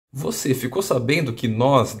Você ficou sabendo que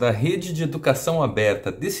nós, da Rede de Educação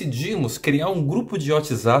Aberta, decidimos criar um grupo de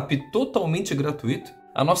WhatsApp totalmente gratuito?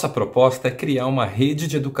 A nossa proposta é criar uma rede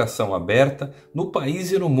de educação aberta no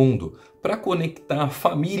país e no mundo, para conectar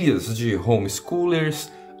famílias de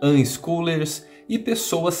homeschoolers, unschoolers e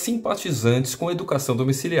pessoas simpatizantes com a educação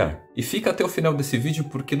domiciliar. E fica até o final desse vídeo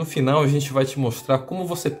porque no final a gente vai te mostrar como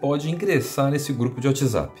você pode ingressar nesse grupo de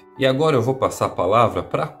WhatsApp. E agora eu vou passar a palavra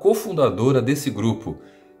para a cofundadora desse grupo,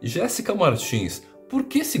 Jéssica Martins. Por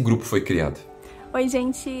que esse grupo foi criado? Oi,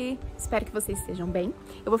 gente! Espero que vocês estejam bem.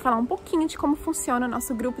 Eu vou falar um pouquinho de como funciona o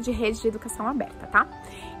nosso grupo de rede de educação aberta, tá?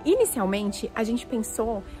 Inicialmente, a gente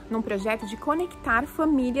pensou num projeto de conectar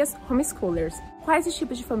famílias homeschoolers. Quais os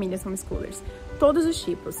tipos de famílias homeschoolers? Todos os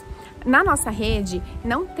tipos. Na nossa rede,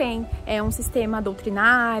 não tem um sistema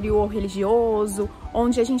doutrinário ou religioso,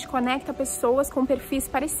 onde a gente conecta pessoas com perfis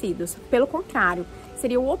parecidos. Pelo contrário,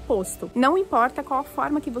 seria o oposto. Não importa qual a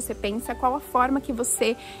forma que você pensa, qual a forma que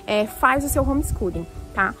você faz o seu homeschooling,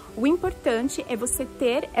 tá? O importante é você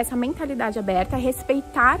ter essa mentalidade aberta,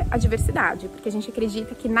 respeitar a diversidade, porque a gente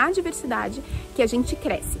acredita que na diversidade que a gente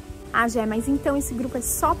cresce. Ah, Jé, mas então esse grupo é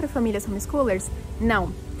só para famílias homeschoolers?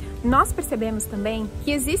 Não. Nós percebemos também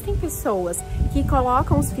que existem pessoas que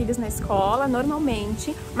colocam os filhos na escola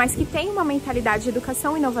normalmente, mas que têm uma mentalidade de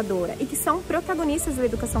educação inovadora e que são protagonistas da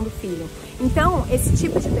educação do filho. Então, esse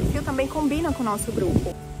tipo de perfil também combina com o nosso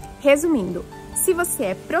grupo. Resumindo, se você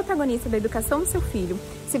é protagonista da educação do seu filho,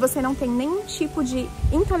 se você não tem nenhum tipo de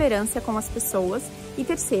intolerância com as pessoas, e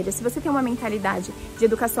terceiro, se você tem uma mentalidade de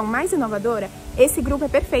educação mais inovadora, esse grupo é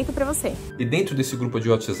perfeito para você. E dentro desse grupo de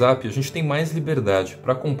WhatsApp, a gente tem mais liberdade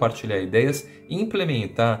para compartilhar ideias e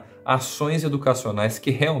implementar ações educacionais que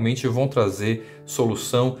realmente vão trazer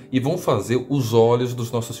solução e vão fazer os olhos dos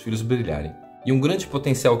nossos filhos brilharem. E um grande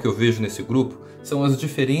potencial que eu vejo nesse grupo são as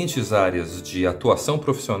diferentes áreas de atuação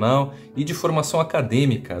profissional e de formação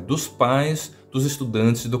acadêmica dos pais dos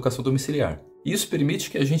estudantes de educação domiciliar. Isso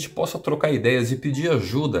permite que a gente possa trocar ideias e pedir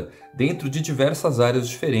ajuda dentro de diversas áreas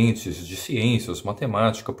diferentes, de ciências,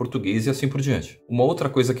 matemática, português e assim por diante. Uma outra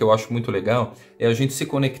coisa que eu acho muito legal é a gente se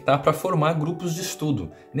conectar para formar grupos de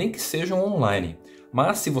estudo, nem que sejam online.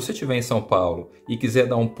 Mas se você estiver em São Paulo e quiser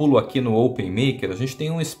dar um pulo aqui no Open Maker, a gente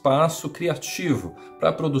tem um espaço criativo para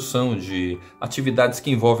a produção de atividades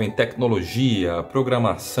que envolvem tecnologia,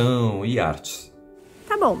 programação e artes.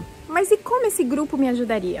 Tá bom, mas e como esse grupo me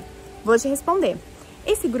ajudaria? Vou te responder.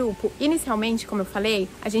 Esse grupo, inicialmente, como eu falei,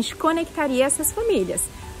 a gente conectaria essas famílias.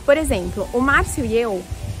 Por exemplo, o Marcio e eu,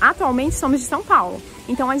 atualmente somos de São Paulo,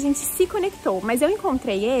 então a gente se conectou, mas eu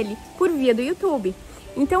encontrei ele por via do YouTube.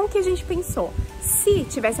 Então o que a gente pensou? Se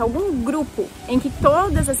tivesse algum grupo em que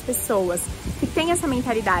todas as pessoas que têm essa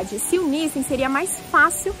mentalidade se unissem, seria mais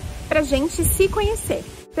fácil pra gente se conhecer.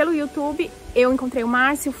 Pelo YouTube, eu encontrei o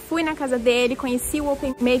Marcio, fui na casa dele, conheci o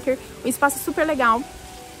Open Maker, um espaço super legal.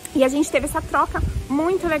 E a gente teve essa troca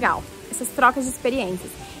muito legal, essas trocas de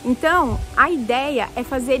experiências. Então, a ideia é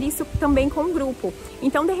fazer isso também com o grupo.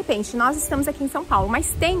 Então, de repente, nós estamos aqui em São Paulo,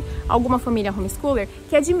 mas tem alguma família homeschooler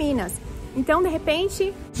que é de Minas. Então, de repente,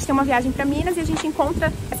 a gente tem uma viagem para Minas e a gente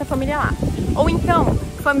encontra essa família lá. Ou então,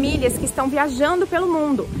 famílias que estão viajando pelo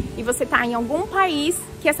mundo e você está em algum país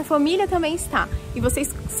que essa família também está e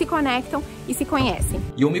vocês se conectam e se conhecem.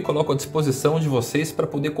 E eu me coloco à disposição de vocês para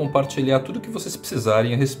poder compartilhar tudo o que vocês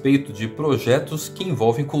precisarem a respeito de projetos que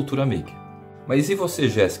envolvem cultura maker. Mas e você,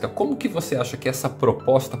 Jéssica, como que você acha que essa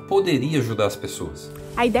proposta poderia ajudar as pessoas?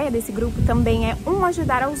 A ideia desse grupo também é um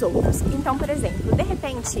ajudar aos outros. Então, por exemplo, de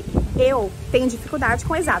repente eu tenho dificuldade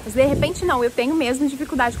com exatas, de repente não, eu tenho mesmo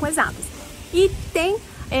dificuldade com exatas. E tem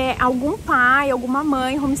algum pai, alguma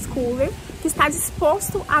mãe homeschooler que está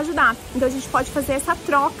disposto a ajudar. Então a gente pode fazer essa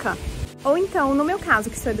troca. Ou então, no meu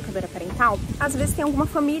caso, que sou educadora parental, às vezes tem alguma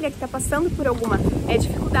família que está passando por alguma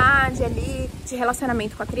dificuldade ali de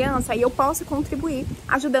relacionamento com a criança e eu posso contribuir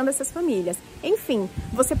ajudando essas famílias. Enfim,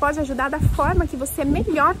 você pode ajudar da forma que você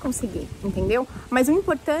melhor conseguir, entendeu? Mas o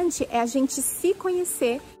importante é a gente se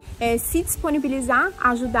conhecer, se disponibilizar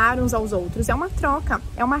a ajudar uns aos outros. É uma troca,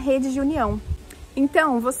 é uma rede de união.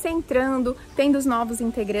 Então, você entrando, tendo os novos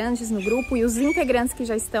integrantes no grupo e os integrantes que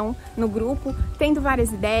já estão no grupo, tendo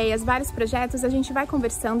várias ideias, vários projetos, a gente vai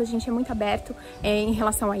conversando, a gente é muito aberto em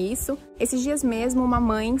relação a isso. Esses dias mesmo, uma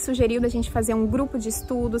mãe sugeriu da gente fazer um grupo de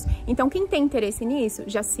estudos, então quem tem interesse nisso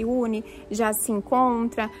já se une, já se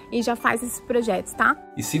encontra e já faz esses projetos, tá?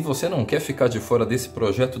 E se você não quer ficar de fora desse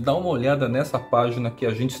projeto, dá uma olhada nessa página que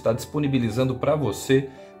a gente está disponibilizando para você,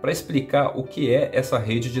 para explicar o que é essa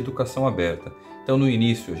rede de educação aberta. Então, no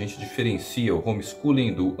início, a gente diferencia o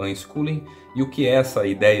homeschooling do unschooling e o que é essa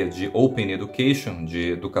ideia de Open Education,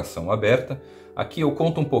 de educação aberta. Aqui eu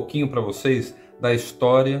conto um pouquinho para vocês da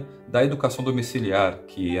história da educação domiciliar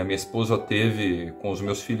que a minha esposa teve com os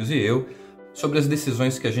meus filhos e eu, sobre as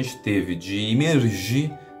decisões que a gente teve de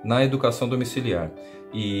imergir na educação domiciliar.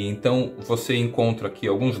 E então você encontra aqui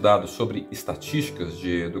alguns dados sobre estatísticas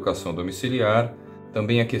de educação domiciliar,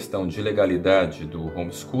 também a questão de legalidade do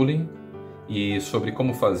homeschooling e sobre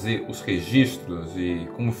como fazer os registros e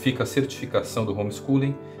como fica a certificação do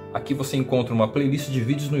homeschooling. Aqui você encontra uma playlist de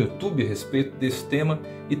vídeos no YouTube a respeito desse tema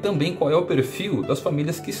e também qual é o perfil das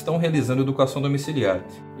famílias que estão realizando educação domiciliar.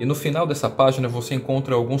 E no final dessa página você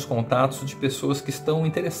encontra alguns contatos de pessoas que estão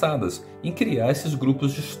interessadas em criar esses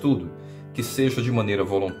grupos de estudo, que seja de maneira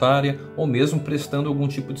voluntária ou mesmo prestando algum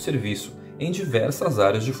tipo de serviço em diversas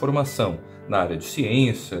áreas de formação, na área de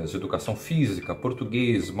ciências, educação física,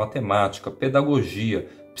 português, matemática, pedagogia,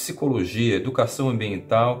 psicologia, educação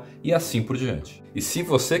ambiental e assim por diante. E se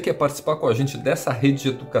você quer participar com a gente dessa rede de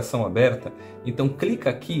educação aberta, então clica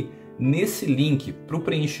aqui nesse link para o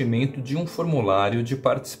preenchimento de um formulário de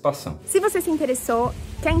participação. Se você se interessou,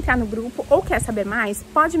 quer entrar no grupo ou quer saber mais,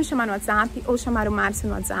 pode me chamar no WhatsApp ou chamar o Marcio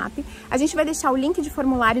no WhatsApp. A gente vai deixar o link de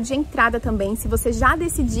formulário de entrada também. Se você já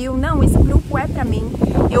decidiu, não, esse grupo é para mim,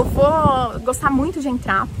 eu vou gostar muito de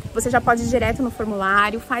entrar, você já pode ir direto no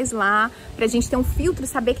formulário, faz lá, pra gente ter um filtro,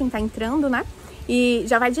 saber quem tá entrando, né? E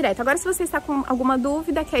já vai direto. Agora, se você está com alguma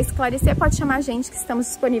dúvida, quer esclarecer, pode chamar a gente que estamos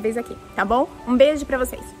disponíveis aqui, tá bom? Um beijo pra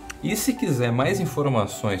vocês! E se quiser mais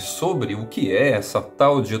informações sobre o que é essa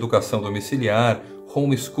tal de educação domiciliar,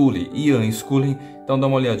 homeschooling e unschooling, então dá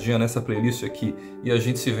uma olhadinha nessa playlist aqui e a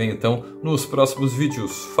gente se vê então nos próximos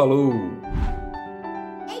vídeos. Falou!